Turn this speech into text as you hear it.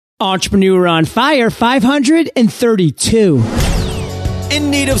Entrepreneur on Fire 532. In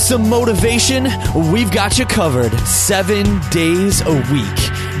need of some motivation? We've got you covered 7 days a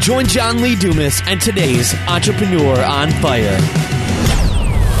week. Join John Lee Dumas and today's Entrepreneur on Fire.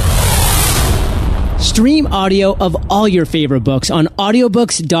 Stream audio of all your favorite books on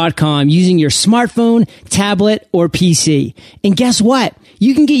audiobooks.com using your smartphone, tablet, or PC. And guess what?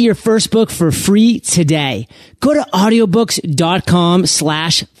 You can get your first book for free today. Go to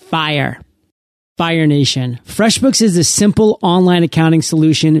audiobooks.com/fire. Fire Nation. FreshBooks is a simple online accounting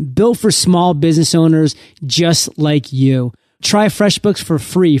solution built for small business owners just like you. Try FreshBooks for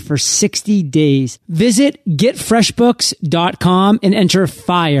free for 60 days. Visit getfreshbooks.com and enter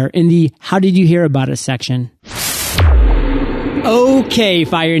FIRE in the How Did You Hear About Us section. Okay,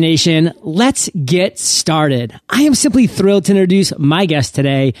 Fire Nation, let's get started. I am simply thrilled to introduce my guest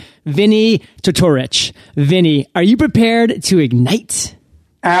today, Vinnie Tortorich. Vinnie, are you prepared to ignite?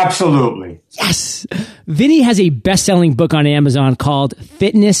 Absolutely. Yes. Vinnie has a best-selling book on Amazon called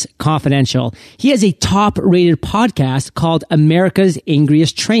Fitness Confidential. He has a top-rated podcast called America's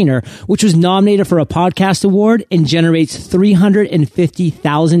Angriest Trainer, which was nominated for a podcast award and generates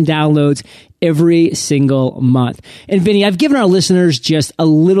 350,000 downloads every single month. And Vinnie, I've given our listeners just a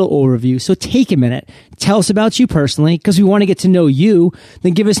little overview, so take a minute. Tell us about you personally, because we want to get to know you,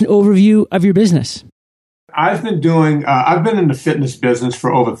 then give us an overview of your business. I've been in the fitness business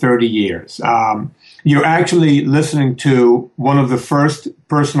for over 30 years. You're actually listening to one of the first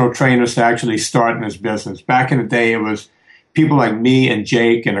personal trainers to actually start in this business. Back in the day, it was people like me and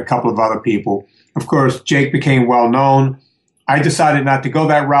Jake and a couple of other people. Of course, Jake became well known. I decided not to go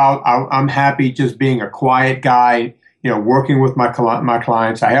that route. I'm happy just being a quiet guy, working with my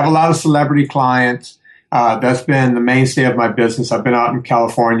clients. I have a lot of celebrity clients. That's been the mainstay of my business. I've been out in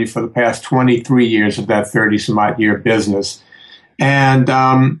California for the past 23 years of that 30-some-odd year business. And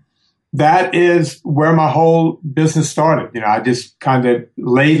that is where my whole business started. I just kind of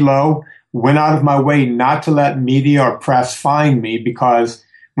laid low, went out of my way not to let media or press find me, because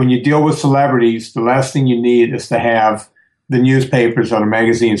when you deal with celebrities, the last thing you need is to have the newspapers or the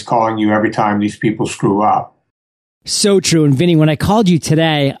magazines calling you every time these people screw up. So true. And Vinnie, when I called you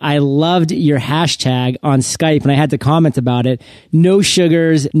today, I loved your hashtag on Skype and I had to comment about it. No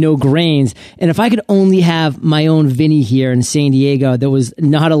sugars, no grains. And if I could only have my own Vinnie here in San Diego that was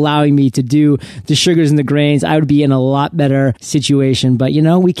not allowing me to do the sugars and the grains, I would be in a lot better situation. But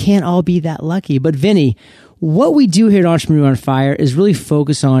we can't all be that lucky. But Vinnie, what we do here at Entrepreneur on Fire is really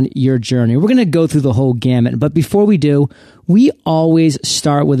focus on your journey. We're going to go through the whole gamut. But before we do, we always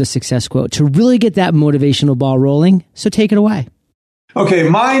start with a success quote to really get that motivational ball rolling. So take it away. Okay,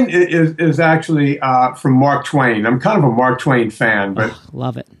 mine is actually from Mark Twain. I'm kind of a Mark Twain fan, but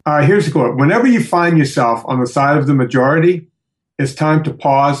love it. Here's the quote. Whenever you find yourself on the side of the majority, it's time to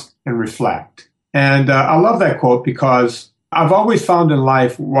pause and reflect. And I love that quote because I've always found in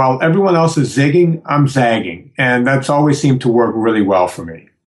life, while everyone else is zigging, I'm zagging. And that's always seemed to work really well for me.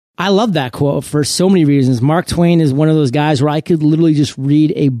 I love that quote for so many reasons. Mark Twain is one of those guys where I could literally just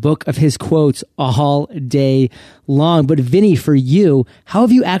read a book of his quotes all day long. But Vinnie, for you, how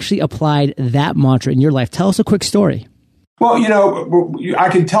have you actually applied that mantra in your life? Tell us a quick story. Well, I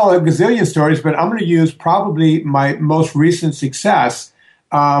can tell a gazillion stories, but I'm going to use probably my most recent success.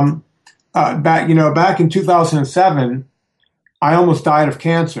 Back in 2007, I almost died of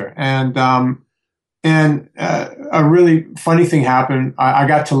cancer, and a really funny thing happened. I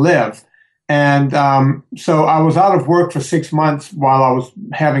got to live, and so I was out of work for 6 months while I was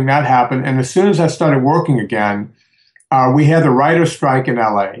having that happen. And as soon as I started working again, we had the writer's strike in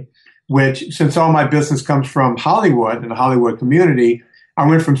LA, which, since all my business comes from Hollywood and the Hollywood community, I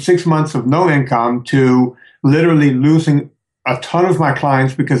went from 6 months of no income to literally losing a ton of my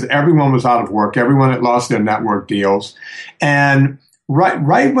clients because everyone was out of work. Everyone had lost their network deals. And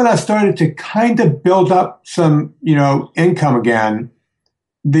right when I started to kind of build up some, income again,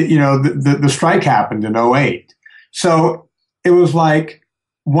 the strike happened in '08. So it was like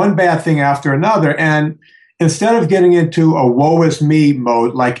one bad thing after another. And instead of getting into a woe is me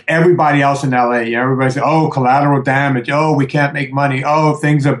mode, like everybody else in LA, everybody said, oh, collateral damage. Oh, we can't make money. Oh,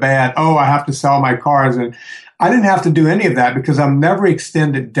 things are bad. Oh, I have to sell my cars. And I didn't have to do any of that because I'm never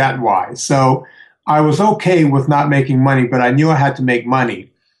extended debt-wise. So I was okay with not making money, but I knew I had to make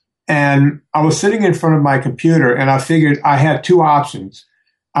money. And I was sitting in front of my computer and I figured I had two options.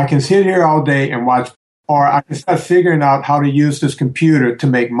 I can sit here all day and watch, or I can start figuring out how to use this computer to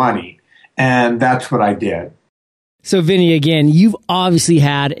make money. And that's what I did. So Vinny, again, you've obviously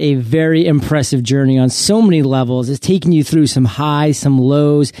had a very impressive journey on so many levels. It's taken you through some highs, some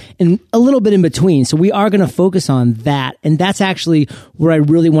lows, and a little bit in between. So we are going to focus on that. And that's actually where I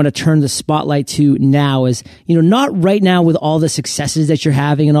really want to turn the spotlight to now is, not right now with all the successes that you're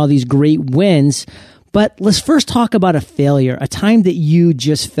having and all these great wins, but let's first talk about a failure, a time that you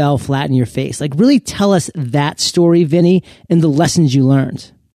just fell flat in your face. Like really tell us that story, Vinny, and the lessons you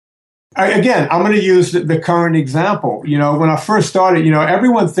learned. Again, I'm going to use the current example. When I first started,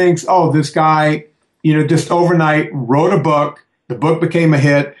 everyone thinks, oh, this guy, just overnight wrote a book. The book became a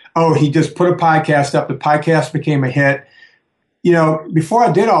hit. Oh, he just put a podcast up. The podcast became a hit. Before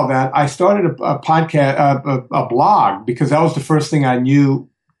I did all that, I started a podcast, a blog, because that was the first thing I knew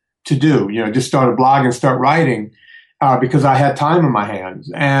to do. Just start a blog and start writing because I had time in my hands.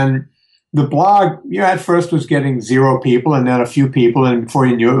 And the blog, at first was getting 0 people and then a few people. And before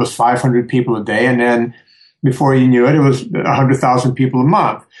you knew it, it was 500 people a day. And then before you knew it, it was 100,000 people a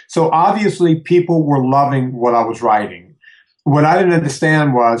month. So obviously people were loving what I was writing. What I didn't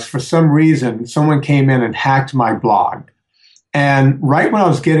understand was, for some reason, someone came in and hacked my blog. And right when I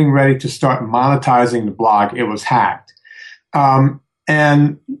was getting ready to start monetizing the blog, it was hacked.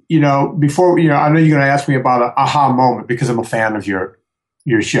 And, before, I know you're going to ask me about an aha moment because I'm a fan of your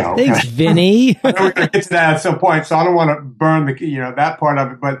show. Thanks, Vinny. I know we're going to get to that at some point, so I don't want to burn that part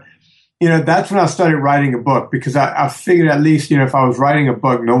of it. But, that's when I started writing a book, because I figured at least, if I was writing a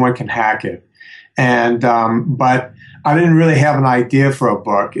book, no one can hack it. And, but I didn't really have an idea for a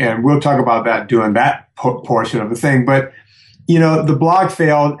book. And we'll talk about that during that portion of the thing. But, the blog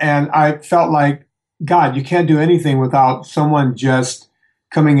failed and I felt like, God, you can't do anything without someone just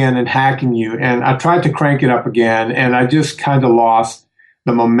coming in and hacking you. And I tried to crank it up again, and I just kind of lost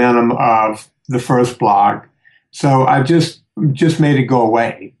the momentum of the first blog. So I just made it go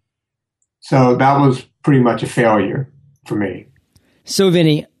away. So that was pretty much a failure for me. So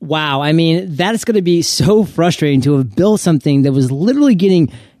Vinny, wow. I mean, that's going to be so frustrating to have built something that was literally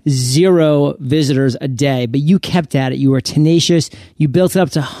getting 0 visitors a day, but you kept at it. You were tenacious. You built it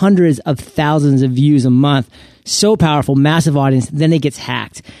up to hundreds of thousands of views a month. So powerful, massive audience. Then it gets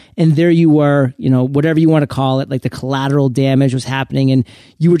hacked. And there you were, whatever you want to call it, like the collateral damage was happening. And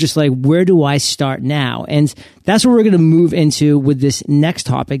you were just like, where do I start now? And that's what we're going to move into with this next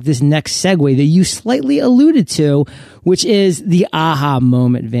topic, this next segue that you slightly alluded to, which is the aha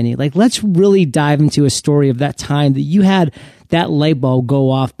moment, Vinny. Like, let's really dive into a story of that time that you had that light bulb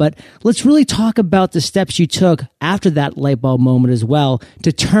go off. But let's really talk about the steps you took after that light bulb moment as well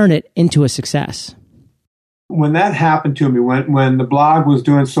to turn it into a success. When that happened to me, when the blog was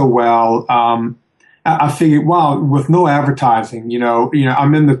doing so well, I figured, wow, with no advertising,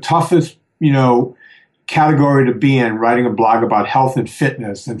 I'm in the toughest, category to be in, writing a blog about health and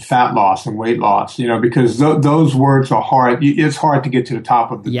fitness and fat loss and weight loss, because those words are hard. It's hard to get to the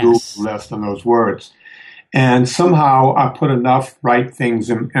top of the Google list on those words. And somehow I put enough right things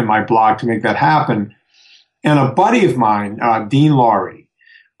in my blog to make that happen. And a buddy of mine, Dean Laurie,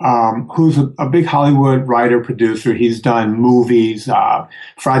 who's a big Hollywood writer, producer. He's done movies.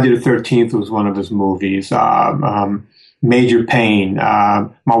 Friday the 13th was one of his movies. Major Pain, My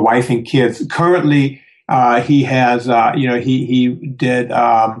Wife and Kids. Currently, he has, he did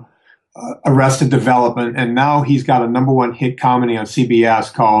Arrested Development, and now he's got a #1 hit comedy on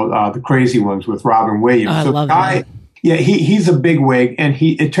CBS called The Crazy Ones with Robin Williams. I love that. Yeah, he's a big wig, and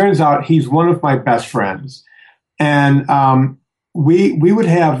it turns out he's one of my best friends. And we would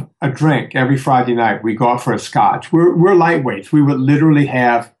have a drink every Friday night. We go out for a scotch. We're lightweights. We would literally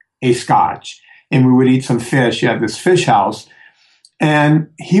have a scotch, and we would eat some fish at this fish house.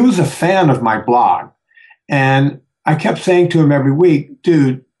 And he was a fan of my blog. And I kept saying to him every week,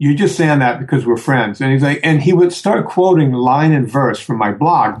 dude, you're just saying that because we're friends. And he's like, and he would start quoting line and verse from my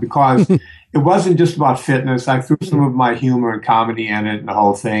blog, because it wasn't just about fitness. I threw some of my humor and comedy in it and the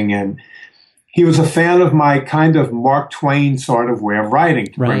whole thing. And he was a fan of my kind of Mark Twain sort of way of writing,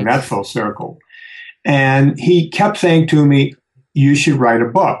 to bring that full circle. And he kept saying to me, you should write a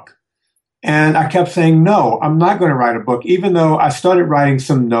book. And I kept saying, no, I'm not going to write a book, even though I started writing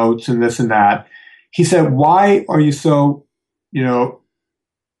some notes and this and that. He said, why are you so,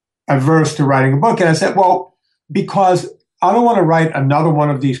 averse to writing a book? And I said, well, because I don't want to write another one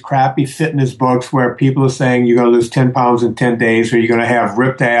of these crappy fitness books where people are saying you're going to lose 10 pounds in 10 days or you're going to have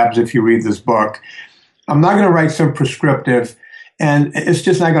ripped abs if you read this book. I'm not going to write some prescriptive, and it's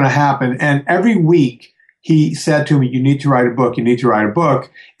just not going to happen. And every week he said to me, you need to write a book. You need to write a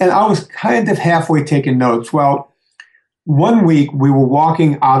book. And I was kind of halfway taking notes. Well, one week we were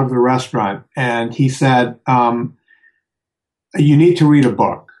walking out of the restaurant and he said, you need to read a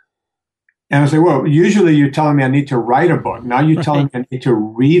book. And I say, well, usually you're telling me I need to write a book. Now you're telling me I need to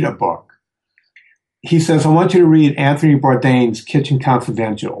read a book. He says, I want you to read Anthony Bourdain's Kitchen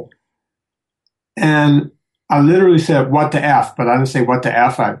Confidential. And I literally said, what the F? But I didn't say what the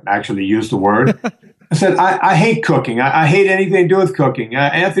F. I actually used the word. I said, I hate cooking. I hate anything to do with cooking.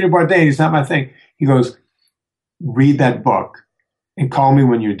 Anthony Bourdain is not my thing. He goes, read that book and call me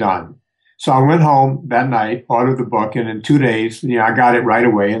when you're done. So I went home that night, ordered the book, and in 2 days, I got it right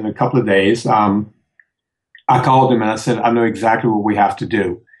away. In a couple of days, I called him and I said, I know exactly what we have to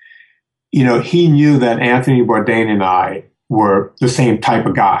do. He knew that Anthony Bourdain and I were the same type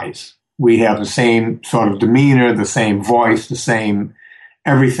of guys. We have the same sort of demeanor, the same voice, the same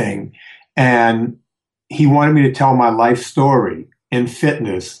everything. And he wanted me to tell my life story in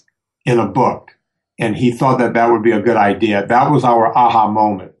fitness in a book. And he thought that that would be a good idea. That was our aha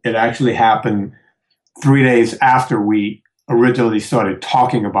moment. It actually happened 3 days after we originally started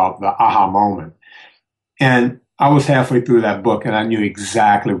talking about the aha moment. And I was halfway through that book and I knew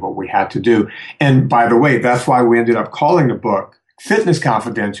exactly what we had to do. And by the way, that's why we ended up calling the book Fitness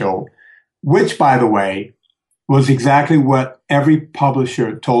Confidential, which, by the way, was exactly what every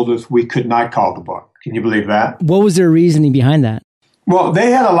publisher told us we could not call the book. Can you believe that? What was their reasoning behind that? Well,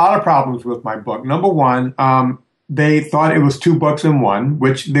 they had a lot of problems with my book. Number one, they thought it was 2 books in one,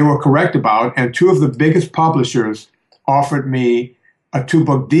 which they were correct about. And 2 of the biggest publishers offered me a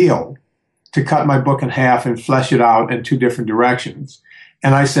 2-book deal to cut my book in half and flesh it out in 2 different directions.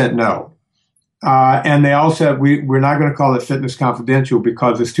 And I said no. And they all said, we're not going to call it Fitness Confidential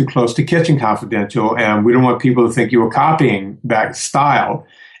because it's too close to Kitchen Confidential, and we don't want people to think you were copying that style.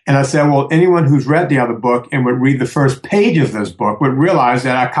 And I said, well, anyone who's read the other book and would read the first page of this book would realize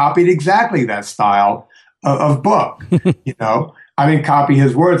that I copied exactly that style of book. I didn't copy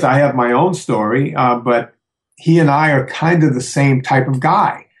his words. I have my own story, but he and I are kind of the same type of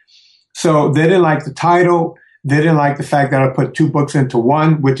guy. So they didn't like the title. They didn't like the fact that I put 2 books into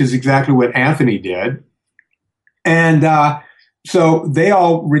one, which is exactly what Anthony did. And so they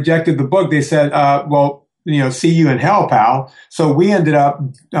all rejected the book. They said, well, see you in hell, pal. So we ended up,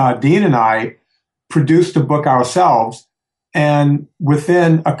 Dean and I produced the book ourselves. And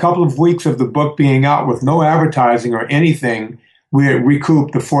within a couple of weeks of the book being out with no advertising or anything, we had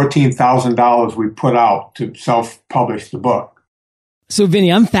recouped the $14,000 we put out to self-publish the book. So,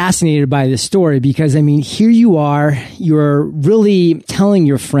 Vinnie, I'm fascinated by this story because, here you are, you're really telling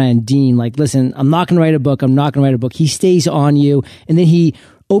your friend, Dean, like, listen, I'm not going to write a book. I'm not going to write a book. He stays on you. And then he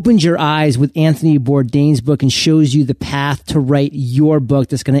opens your eyes with Anthony Bourdain's book and shows you the path to write your book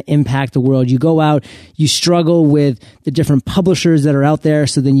that's going to impact the world. You go out, you struggle with the different publishers that are out there.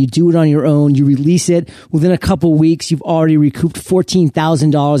 So then you do it on your own. You release it. Within a couple weeks, you've already recouped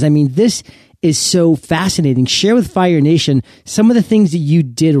 $14,000. This is so fascinating. Share with Fire Nation some of the things that you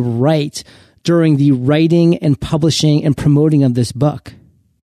did right during the writing and publishing and promoting of this book.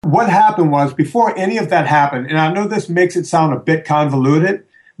 What happened was, before any of that happened, and I know this makes it sound a bit convoluted,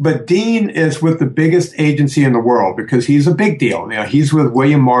 but Dean is with the biggest agency in the world because he's a big deal. He's with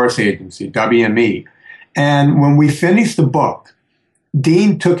William Morris Agency, WME. And when we finished the book,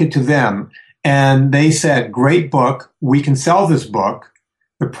 Dean took it to them and they said, great book. We can sell this book.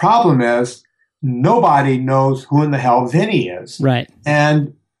 The problem is, nobody knows who in the hell Vinnie is. Right.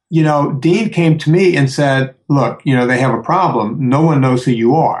 And, Dean came to me and said, look, they have a problem. No one knows who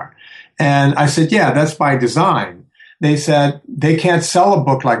you are. And I said, yeah, that's by design. They said they can't sell a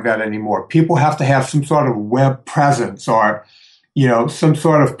book like that anymore. People have to have some sort of web presence or, some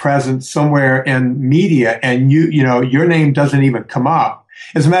sort of presence somewhere in media. And your name doesn't even come up.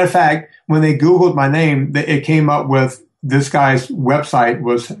 As a matter of fact, when they Googled my name, it came up with, this guy's website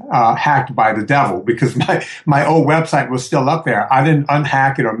was hacked by the devil because my old website was still up there. I didn't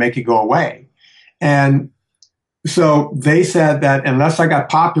unhack it or make it go away. And so they said that unless I got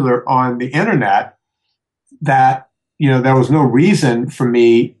popular on the internet, that, there was no reason for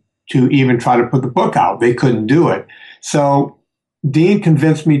me to even try to put the book out. They couldn't do it. So Dean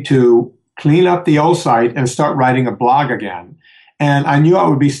convinced me to clean up the old site and start writing a blog again. And I knew I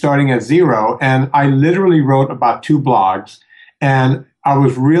would be starting at zero. And I literally wrote about 2 blogs. And I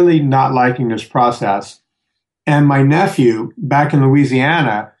was really not liking this process. And my nephew back in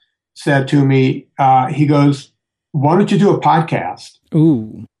Louisiana said to me, he goes, why don't you do a podcast?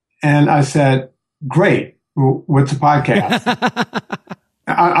 Ooh. And I said, great. What's a podcast?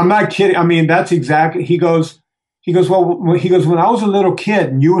 I'm not kidding. That's exactly, he goes, when I was a little kid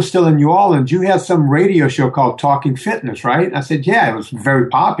and you were still in New Orleans, you had some radio show called Talking Fitness, right? I said, yeah, it was very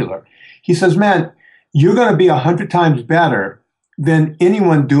popular. He says, man, you're going to be 100 times better than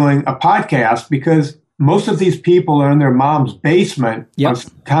anyone doing a podcast because most of these people are in their mom's basement on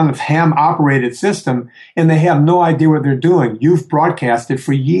some kind of ham-operated system, and they have no idea what they're doing. You've broadcasted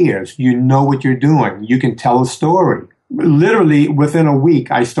for years. You know what you're doing. You can tell a story. Literally, within a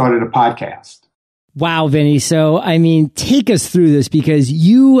week, I started a podcast. Wow, Vinnie. So, I mean, take us through this, because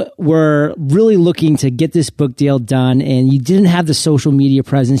you were really looking to get this book deal done, and you didn't have the social media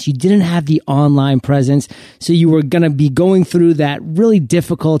presence. You didn't have the online presence. So you were going to be going through that really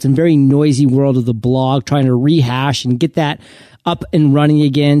difficult and very noisy world of the blog, trying to rehash and get that up and running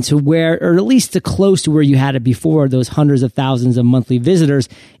again to where, or at least to close to where you had it before, those hundreds of thousands of monthly visitors.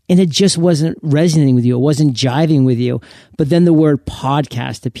 And it just wasn't resonating with you. It wasn't jiving with you. But then the word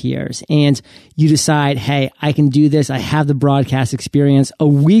podcast appears and you decide, hey, I can do this. I have the broadcast experience. A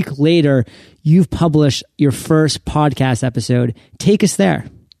week later, you've published your first podcast episode. Take us there.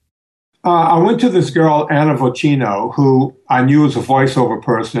 I went to this girl, Anna Vocino, who I knew was a voiceover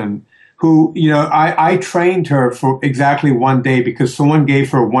person, who, I trained her for exactly one day because someone gave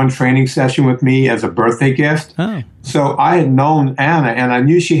her one training session with me as a birthday gift. Oh. So I had known Anna, and I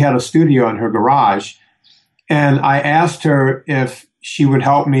knew she had a studio in her garage. And I asked her if she would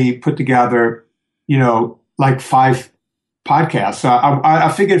help me put together, like 5 podcasts. So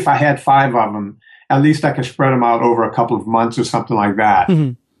I figured if I had 5 of them, at least I could spread them out over a couple of months or something like that.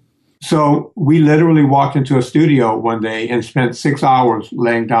 Mm-hmm. So we literally walked into a studio one day and spent 6 hours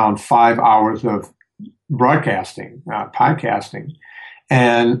laying down 5 hours of broadcasting, podcasting.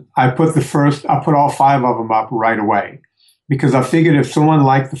 And I put all 5 of them up right away because I figured if someone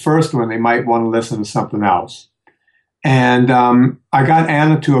liked the first one, they might want to listen to something else. And I got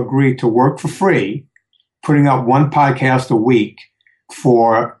Anna to agree to work for free, putting up one podcast a week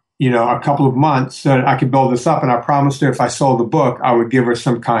for a couple of months so that I could build this up. And I promised her if I sold the book, I would give her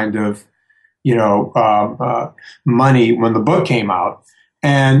some kind of, money when the book came out.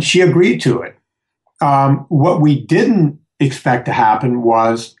 And she agreed to it. What we didn't expect to happen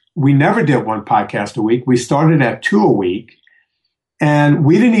was we never did one podcast a week. We started at 2 a week. And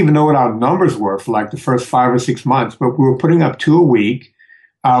we didn't even know what our numbers were for like the first 5 or 6 months, but we were putting up 2 a week.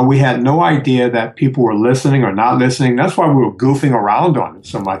 We had no idea that people were listening or not listening. That's why we were goofing around on it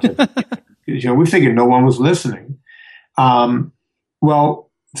so much. We figured no one was listening.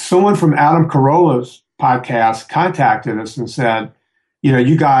 Well, someone from Adam Carolla's podcast contacted us and said,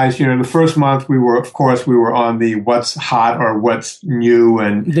 you guys, the first month we were on the what's hot or what's new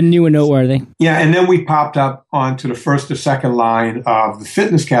and the new and noteworthy. Yeah. And then we popped up onto the first or second line of the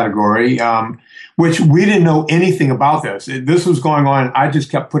fitness category, which we didn't know anything about this. This was going on. I just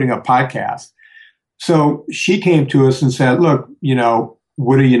kept putting up podcasts. So she came to us and said, look,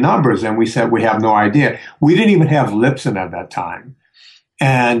 what are your numbers? And we said, we have no idea. We didn't even have Libsyn at that time.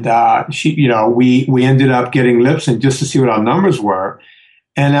 And we ended up getting Libsyn just to see what our numbers were.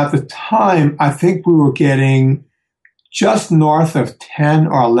 And at the time, I think we were getting just north of 10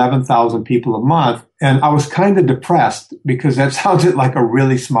 or 11,000 people a month. And I was kind of depressed because that sounded like a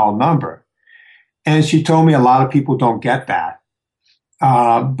really small number. And she told me a lot of people don't get that.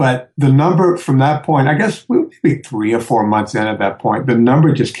 But the number from that point, I guess we were maybe 3 or 4 months in at that point, the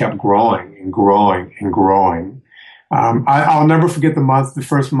number just kept growing and growing and growing. I'll never forget the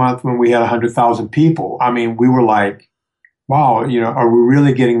first month when we had 100,000 people. I mean, we were like, wow, are we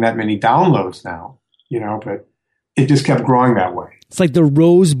really getting that many downloads now? But it just kept growing that way. It's like the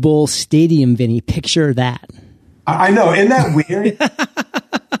Rose Bowl Stadium, Vinny. Picture that. I know. Isn't that weird?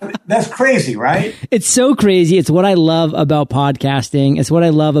 That's crazy, right? It's so crazy. It's what I love about podcasting. It's what I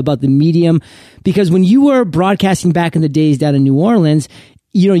love about the medium. Because when you were broadcasting back in the days down in New Orleans,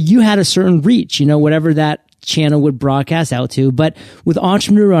 you had a certain reach, whatever that channel would broadcast out to. But with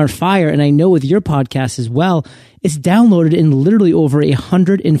Entrepreneur on Fire, and I know with your podcast as well, it's downloaded in literally over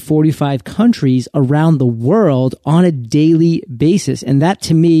 145 countries around the world on a daily basis. And that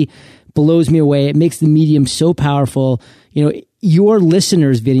to me blows me away. It makes the medium so powerful. Your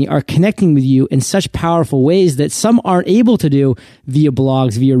listeners, Vinny, are connecting with you in such powerful ways that some aren't able to do via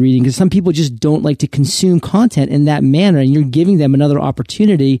blogs, via reading, because some people just don't like to consume content in that manner. And you're giving them another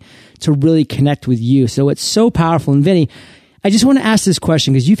opportunity to really connect with you. So it's so powerful. And Vinny, I just want to ask this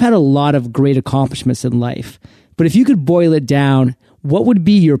question because you've had a lot of great accomplishments in life. But if you could boil it down, what would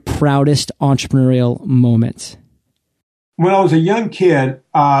be your proudest entrepreneurial moment? When I was a young kid,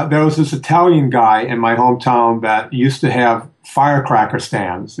 there was this Italian guy in my hometown that used to have firecracker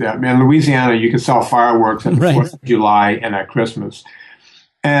stands. In Louisiana, you could sell fireworks at the 4th of July and at Christmas.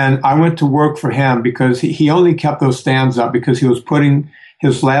 And I went to work for him because he only kept those stands up because he was putting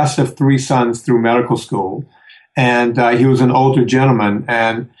his last of 3 sons through medical school. And he was an older gentleman.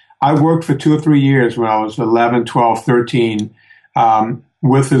 And I worked for 2 or 3 years when I was 11, 12, 13.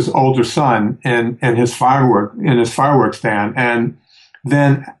 with his older son in his fireworks stand. And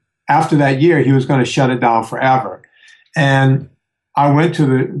then after that year, he was going to shut it down forever. And I went to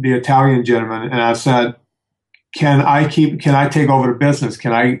the Italian gentleman and I said, can I take over the business?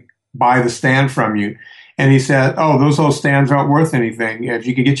 Can I buy the stand from you? And he said, oh, those old stands aren't worth anything. If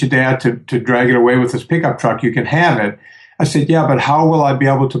you could get your dad to drag it away with his pickup truck, you can have it. I said, yeah, but how will I be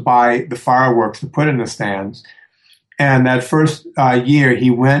able to buy the fireworks to put in the stands? And that first year,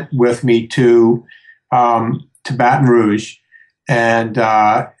 he went with me to Baton Rouge and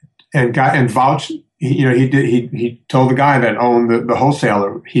vouched. He told the guy that owned the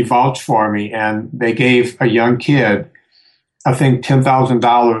wholesaler, he vouched for me, and they gave a young kid, I think,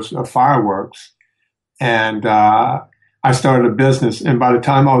 $10,000 of fireworks. And I started a business. And by the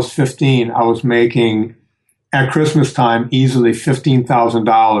time I was 15, I was making, at Christmas time, easily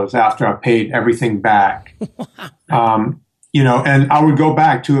 $15,000 after I paid everything back. And I would go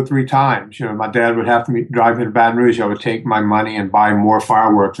back 2 or 3 times. My dad would have to drive me to Baton Rouge. I would take my money and buy more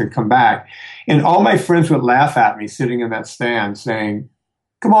fireworks and come back. And all my friends would laugh at me sitting in that stand saying,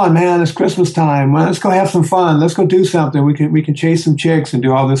 come on, man, it's Christmas time. Well, let's go have some fun. Let's go do something. We can chase some chicks and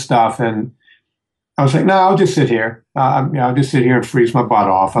do all this stuff. And I was like, no, I'll just sit here. I'll just sit here and freeze my butt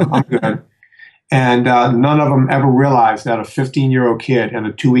off. I'm good. And none of them ever realized that a 15-year-old kid in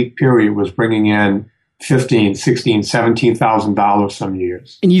a 2-week period was bringing in $15,000, $16,000, $17,000 some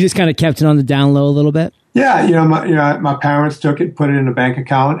years. And you just kind of kept it on the down low a little bit? Yeah, my parents took it, put it in a bank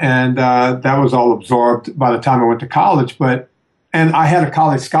account, and that was all absorbed by the time I went to college. And I had a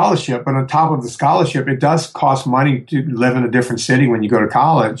college scholarship, but on top of the scholarship, it does cost money to live in a different city when you go to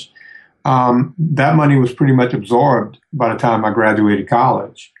college. That money was pretty much absorbed by the time I graduated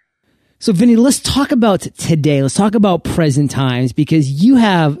college. So, Vinnie, let's talk about today. Let's talk about present times, because you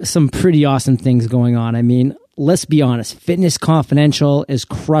have some pretty awesome things going on. I mean, let's be honest. Fitness Confidential is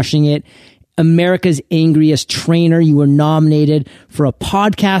crushing it. America's Angriest Trainer. You were nominated for a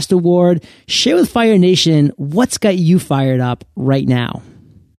podcast award. Share with Fire Nation what's got you fired up right now.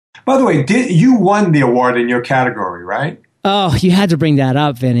 By the way, you won the award in your category, right? Oh, you had to bring that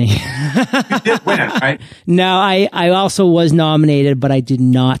up, Vinnie. You did win, right? No, I also was nominated, but I did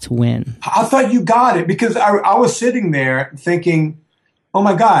not win. I thought you got it because I was sitting there thinking, oh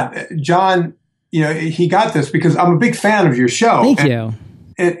my God, John, he got this, because I'm a big fan of your show. Thank you.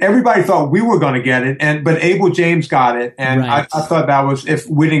 And everybody thought we were going to get it, but Abel James got it, and right. I thought that was, if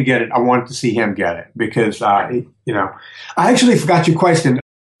we didn't get it, I wanted to see him get it, because I actually forgot your question.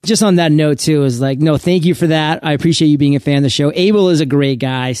 Just on that note too, is like, no, thank you for that. I appreciate you being a fan of the show. Abel is a great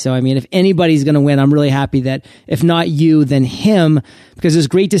guy. So, I mean, if anybody's going to win, I'm really happy that if not you, then him, because it's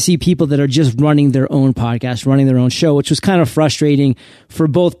great to see people that are just running their own podcast, running their own show, which was kind of frustrating for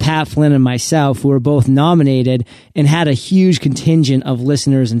both Pat Flynn and myself, who were both nominated and had a huge contingent of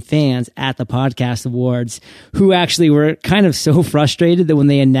listeners and fans at the podcast awards, who actually were kind of so frustrated that when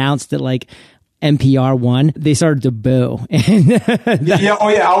they announced that, like, NPR won, they started to boo.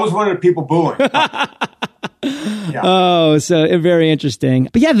 I was one of the people booing. Yeah. Oh, so very interesting.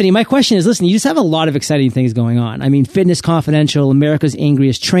 But yeah, Vinnie, my question is, listen, you just have a lot of exciting things going on. I mean, Fitness Confidential, America's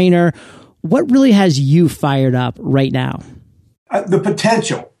Angriest Trainer. What really has you fired up right now? The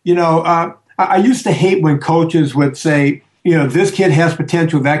potential. I used to hate when coaches would say, this kid has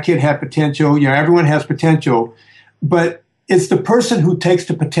potential, that kid had potential, everyone has potential. But it's the person who takes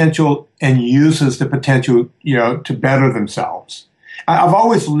the potential and uses the potential, to better themselves. I've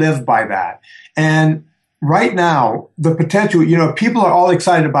always lived by that. And right now, the potential, people are all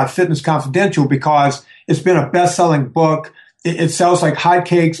excited about Fitness Confidential because it's been a best-selling book. It sells like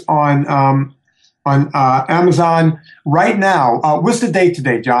hotcakes on Amazon right now. What's the date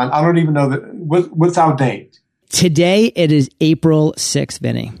today, John? I don't even know what's our date. Today, it is April 6th,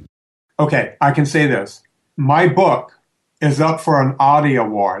 Vinnie. Okay, I can say this. My book is up for an Audie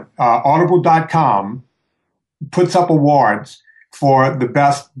Award. Audible.com puts up awards for the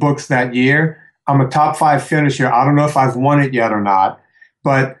best books that year. I'm a top 5 finisher. I don't know if I've won it yet or not,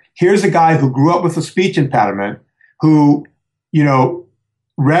 but here's a guy who grew up with a speech impediment, who,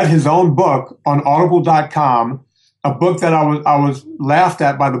 read his own book on Audible.com, a book that I was laughed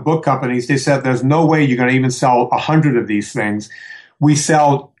at by the book companies. They said, there's no way you're going to even sell 100 of these things. We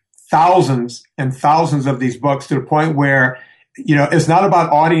sell thousands and thousands of these books, to the point where, it's not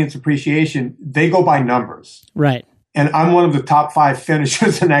about audience appreciation. They go by numbers. Right. And I'm one of the top 5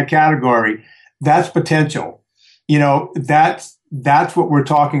 finishers in that category. That's potential. That's what we're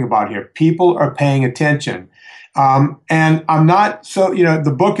talking about here. People are paying attention. And I'm not, so,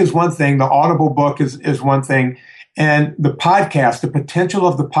 the book is one thing. The Audible book is one thing. And the podcast, the potential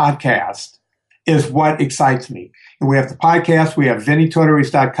of the podcast is what excites me. And we have the podcast. We have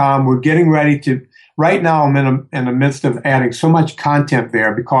VinnieTortorich.com. We're getting ready to, right now I'm in the midst of adding so much content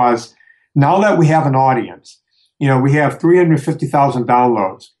there because now that we have an audience, we have 350,000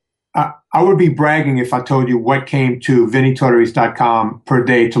 downloads. I would be bragging if I told you what came to VinnieTortorich.com per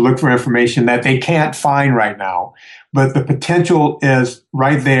day to look for information that they can't find right now. But the potential is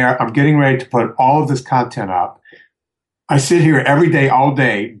right there. I'm getting ready to put all of this content up. I sit here every day, all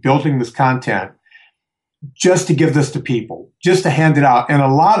day, building this content just to give this to people, just to hand it out. And a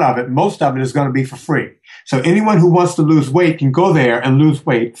lot of it, most of it is going to be for free. So anyone who wants to lose weight can go there and lose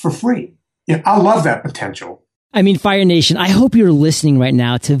weight for free. I love that potential. I mean, Fire Nation, I hope you're listening right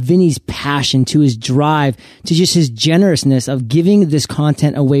now to Vinnie's passion, to his drive, to just his generousness of giving this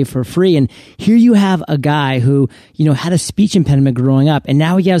content away for free. And here you have a guy who, had a speech impediment growing up, and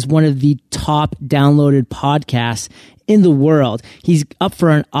now he has one of the top downloaded podcasts in the world. He's up for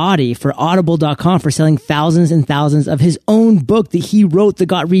an Audie for Audible.com for selling thousands and thousands of his own book that he wrote that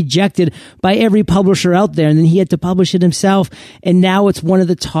got rejected by every publisher out there. And then he had to publish it himself. And now it's one of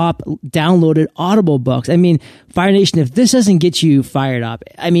the top downloaded Audible books. I mean, Fire Nation, if this doesn't get you fired up,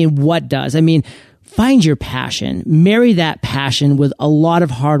 what does? Find your passion, marry that passion with a lot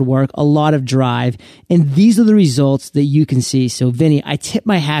of hard work, a lot of drive. And these are the results that you can see. So Vinnie, I tip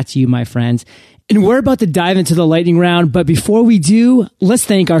my hat to you, my friends. And we're about to dive into the lightning round, but before we do, let's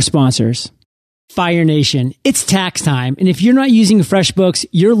thank our sponsors. Fire Nation, it's tax time, and if you're not using FreshBooks,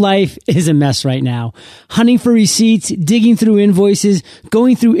 your life is a mess right now. Hunting for receipts, digging through invoices,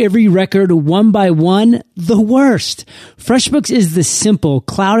 going through every record one by one, the worst. FreshBooks is the simple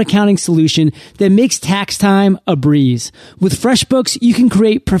cloud accounting solution that makes tax time a breeze. With FreshBooks, you can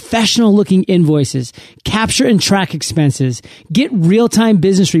create professional-looking invoices, capture and track expenses, get real-time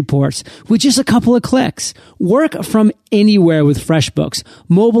business reports with just a couple of clicks. Work from anywhere with FreshBooks,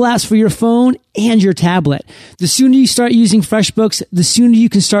 mobile apps for your phone and your tablet. The sooner you start using FreshBooks, the sooner you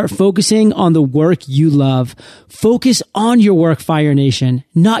can start focusing on the work you love. Focus on your work, Fire Nation,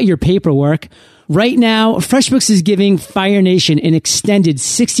 not your paperwork. Right now, FreshBooks is giving Fire Nation an extended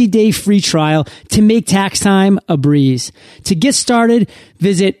 60-day free trial to make tax time a breeze. To get started,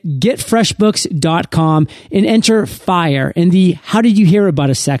 visit getfreshbooks.com and enter FIRE in the How Did You Hear About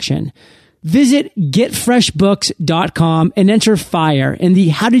Us section. Visit getfreshbooks.com and enter FIRE in the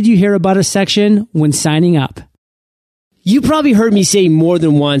How Did You Hear About Us section when signing up. You probably heard me say more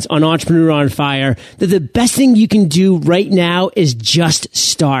than once on Entrepreneur on Fire that the best thing you can do right now is just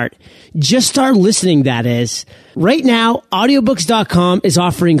start. Just start listening, that is. Right now, audiobooks.com is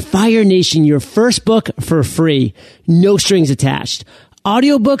offering Fire Nation your first book for free. No strings attached.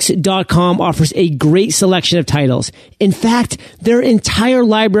 Audiobooks.com offers a great selection of titles. In fact, their entire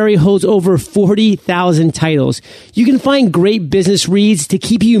library holds over 40,000 titles. You can find great business reads to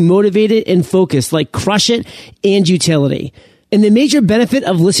keep you motivated and focused, like Crush It and Utility. And the major benefit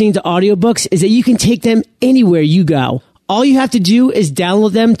of listening to audiobooks is that you can take them anywhere you go. All you have to do is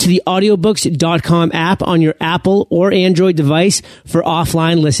download them to the audiobooks.com app on your Apple or Android device for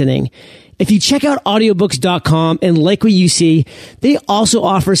offline listening. If you check out audiobooks.com and like what you see, they also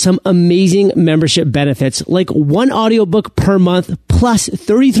offer some amazing membership benefits, like one audiobook per month plus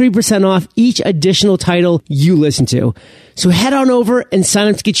 33% off each additional title you listen to. So head on over and sign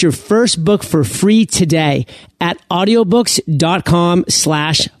up to get your first book for free today at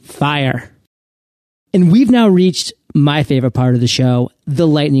audiobooks.com/fire. And we've now reached my favorite part of the show, the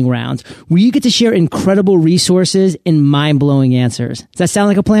lightning round, where you get to share incredible resources and mind-blowing answers. Does that sound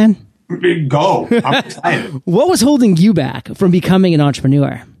like a plan? Go. I'm excited. What was holding you back from becoming an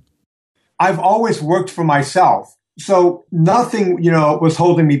entrepreneur? I've always worked for myself. So nothing, was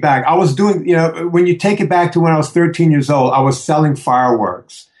holding me back. I was doing, when you take it back to when I was 13 years old, I was selling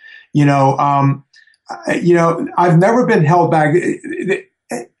fireworks. I've never been held back.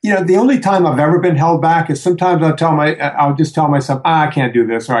 The only time I've ever been held back is sometimes I'll just tell myself, I can't do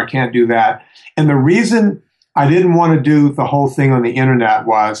this or I can't do that. And the reason I didn't want to do the whole thing on the internet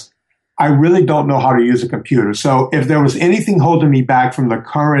was I really don't know how to use a computer. So if there was anything holding me back from the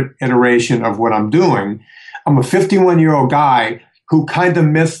current iteration of what I'm doing, I'm a 51-year-old guy who kind of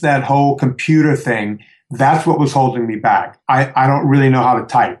missed that whole computer thing. That's what was holding me back. I don't really know how to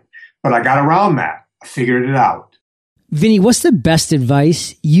type, but I got around that. I figured it out. Vinnie, what's the best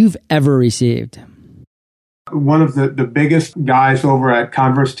advice you've ever received? One of the biggest guys over at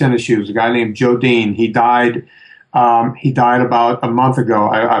Converse Tennis Shoes, a guy named Joe Dean, he died about a month ago.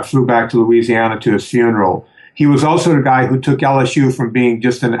 I flew back to Louisiana to his funeral. He was also the guy who took LSU from being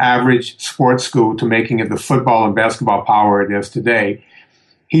just an average sports school to making it the football and basketball power it is today.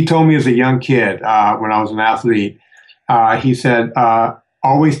 He told me as a young kid, when I was an athlete, he said,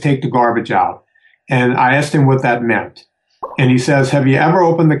 always take the garbage out. And I asked him what that meant. And he says, have you ever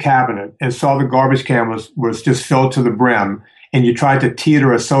opened the cabinet and saw the garbage can was just filled to the brim, and you tried to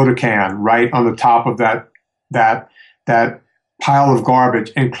teeter a soda can right on the top of that pile of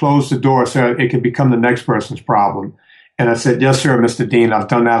garbage and close the door so it could become the next person's problem? And I said, yes, sir, Mr. Dean, I've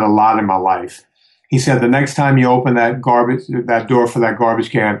done that a lot in my life. He said, the next time you open that door for that garbage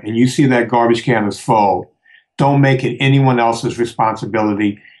can and you see that garbage can is full, don't make it anyone else's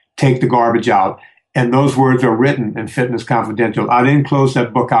responsibility. Take the garbage out. And those words are written in Fitness Confidential. I didn't close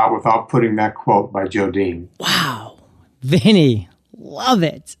that book out without putting that quote by Joe Dean. Wow. Vinnie, love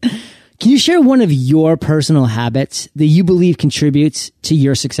it. Can you share one of your personal habits that you believe contributes to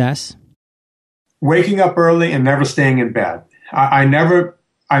your success? Waking up early and never staying in bed. I never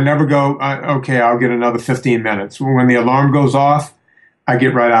go, okay, I'll get another 15 minutes. When the alarm goes off, I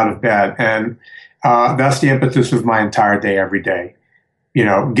get right out of bed. And that's the impetus of my entire day every day. You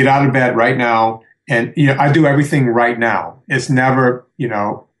know, get out of bed right now. And, you know, I do everything right now. It's never, you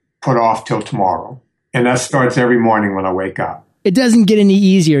know, put off till tomorrow. And that starts every morning when I wake up. It doesn't get any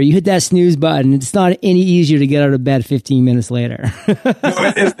easier. You hit that snooze button. It's not any easier to get out of bed 15 minutes later.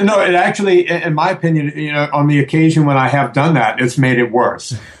 It actually, in my opinion, you know, on the occasion when I have done that, it's made it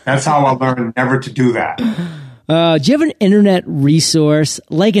worse. That's how I learned never to do that. Do you have an internet resource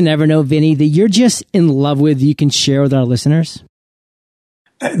like an Evernote, Vinnie, that you're just in love with you can share with our listeners?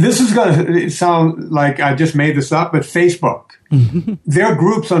 This is going to sound like I just made this up, but Facebook. There are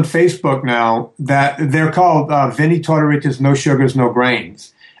groups on Facebook now that they're called Vinnie Tortorich's No Sugars, No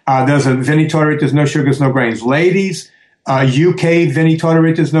Grains. There's a Vinnie Tortorich's No Sugars, No Grains. Ladies, UK Vinnie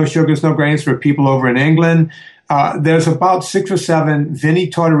Tortorich's No Sugars, No Grains for people over in England. There's about 6 or 7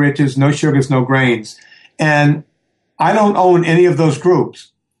 Vinnie Tortorich's No Sugars, No Grains. And I don't own any of those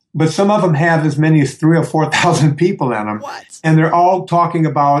groups, but some of them have as many as 3,000 or 4,000 people in them. What? And they're all talking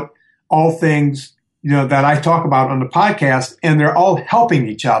about all things, you know, that I talk about on the podcast, and they're all helping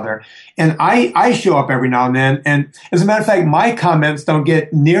each other. And I show up every now and then. And as a matter of fact, my comments don't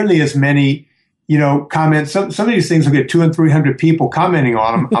get nearly as many, you know, comments. Some of these things will get 200 and 300 people commenting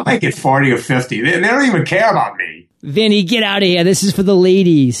on them. I might get 40 or 50. They don't even care about me. Vinnie, get out of here. This is for the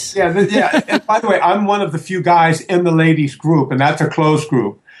ladies. Yeah. And by the way, I'm one of the few guys in the ladies group, and that's a closed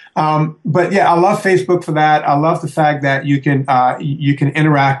group. But yeah, I love Facebook for that. I love the fact that you can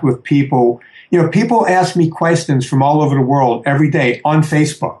interact with people. You know, people ask me questions from all over the world every day on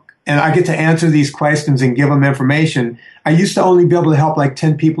Facebook, and I get to answer these questions and give them information. I used to only be able to help like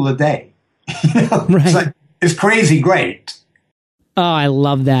 10 people a day. You know? Right. It's crazy great. Oh, I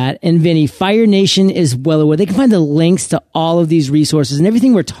love that. And Vinnie, Fire Nation is well aware. They can find the links to all of these resources and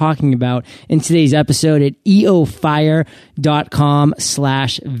everything we're talking about in today's episode at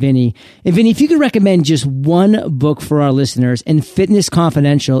eofire.com/Vinnie. And Vinnie, if you could recommend just one book for our listeners, and Fitness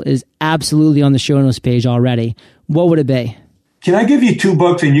Confidential is absolutely on the show notes page already, what would it be? Can I give you 2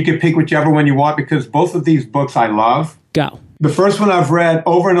 books and you can pick whichever one you want, because both of these books I love? Go. The first one I've read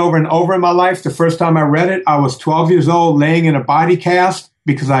over and over and over in my life. The first time I read it, I was 12 years old, laying in a body cast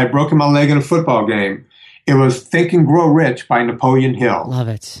because I had broken my leg in a football game. It was Think and Grow Rich by Napoleon Hill. Love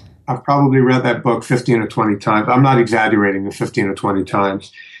it. I've probably read that book 15 or 20 times. I'm not exaggerating the 15 or 20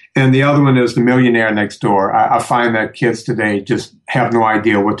 times. And the other one is The Millionaire Next Door. I find that kids today just have no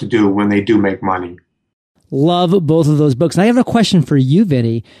idea what to do when they do make money. Love both of those books. And I have a question for you,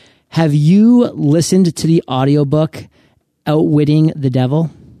 Vinnie. Have you listened to the audiobook Outwitting the Devil?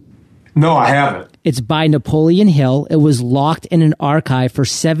 No, I haven't. It's by Napoleon Hill. It was locked in an archive for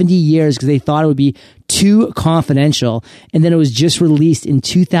 70 years because they thought it would be too confidential. And then it was just released in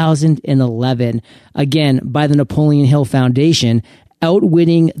 2011, again, by the Napoleon Hill Foundation.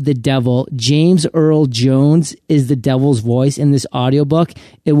 Outwitting the Devil. James Earl Jones is the devil's voice in this audiobook.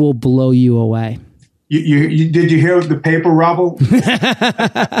 It will blow you away. Did you hear the paper rubble?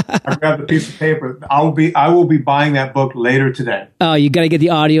 I grabbed a piece of paper. I will be buying that book later today. Oh, you got to get the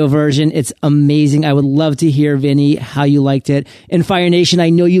audio version. It's amazing. I would love to hear, Vinnie, how you liked it. And Fire Nation, I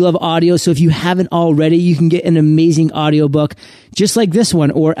know you love audio, so if you haven't already, you can get an amazing audiobook just like this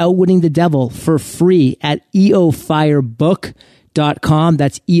one, or Outwitting the Devil, for free at eofirebook.com.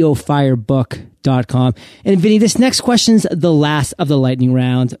 That's eofirebook.com. And Vinnie, this next question's the last of the lightning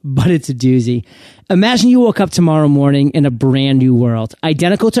round, but it's a doozy. Imagine you woke up tomorrow morning in a brand new world,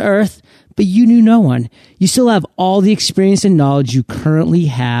 identical to Earth, but you knew no one. You still have all the experience and knowledge you currently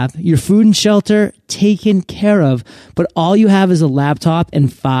have, your food and shelter taken care of, but all you have is a laptop and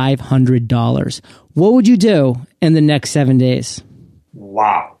 $500. What would you do in the next 7 days?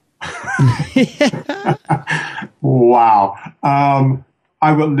 Wow. Wow.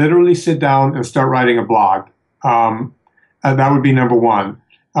 I would literally sit down and start writing a blog. That would be number one.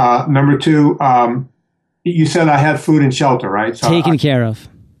 Number two, you said I had food and shelter, right? So Taken care of.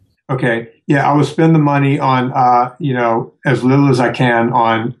 Okay. Yeah, I would spend the money on, as little as I can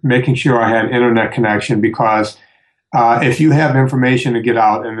on making sure I had internet connection, because if you have information to get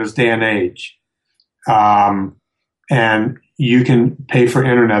out in this day and age, and you can pay for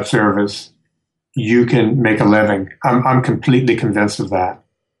internet service, you can make a living. I'm completely convinced of that.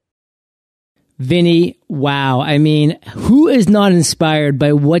 Vinnie, wow. I mean, who is not inspired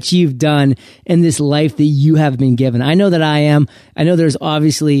by what you've done in this life that you have been given? I know that I am. I know there's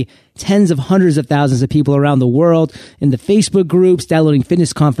obviously tens of hundreds of thousands of people around the world in the Facebook groups, downloading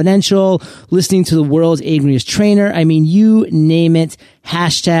Fitness Confidential, listening to the world's angriest trainer. I mean, you name it.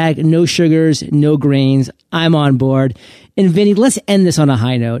 Hashtag no sugars, no grains. I'm on board. And Vinnie, let's end this on a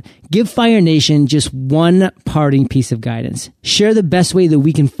high note. Give Fire Nation just one parting piece of guidance. Share the best way that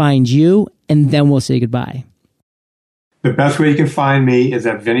we can find you, and then we'll say goodbye. The best way you can find me is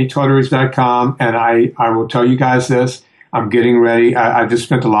at VinnieTortorich.com. And I will tell you guys this. I'm getting ready. I just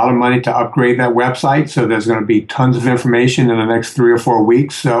spent a lot of money to upgrade that website. So there's going to be tons of information in the next 3 or 4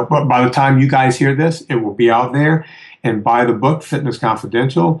 weeks. So but by the time you guys hear this, it will be out there. And buy the book, Fitness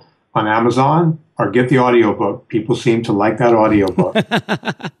Confidential, on Amazon, or get the audiobook. People seem to like that audiobook.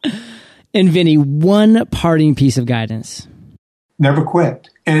 And Vinnie, one parting piece of guidance. Never quit.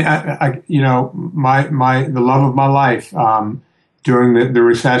 And the love of my life, during the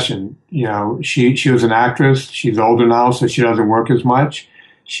recession, she was an actress. She's older now, so she doesn't work as much.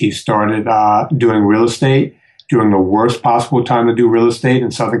 She started doing real estate during the worst possible time to do real estate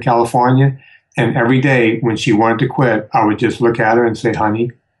in Southern California. And every day when she wanted to quit, I would just look at her and say,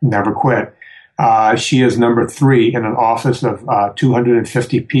 honey, never quit. She is number 3 in an office of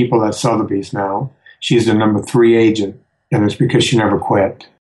 250 people at Sotheby's now. She's the number 3 agent, and it's because she never quit.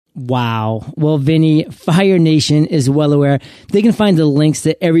 Wow. Well, Vinnie, Fire Nation is well aware. They can find the links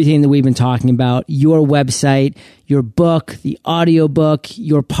to everything that we've been talking about, your website, your book, the audiobook,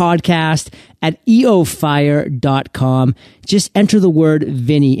 your podcast at eofire.com. Just enter the word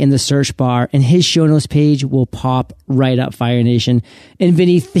Vinnie in the search bar and his show notes page will pop right up, Fire Nation. And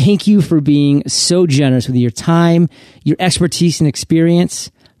Vinnie, thank you for being so generous with your time, your expertise and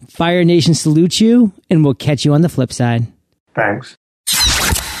experience. Fire Nation salutes you, and we'll catch you on the flip side. Thanks.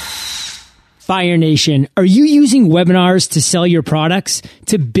 Fire Nation, are you using webinars to sell your products,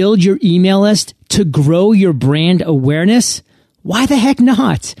 to build your email list, to grow your brand awareness? Why the heck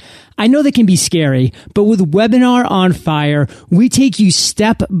not? I know that can be scary, but with Webinar on Fire, we take you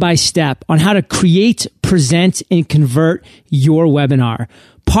step by step on how to create, present, and convert your webinar.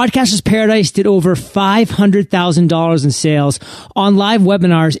 Podcasters Paradise did over $500,000 in sales on live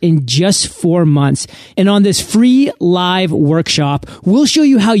webinars in just 4 months. And on this free live workshop, we'll show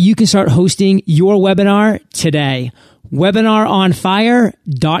you how you can start hosting your webinar today.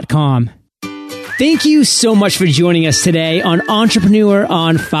 WebinarOnFire.com. Thank you so much for joining us today on Entrepreneur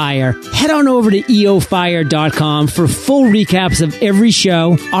on Fire. Head on over to eofire.com for full recaps of every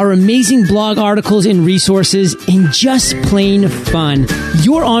show, our amazing blog articles and resources, and just plain fun.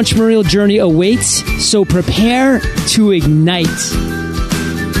 Your entrepreneurial journey awaits, so prepare to ignite.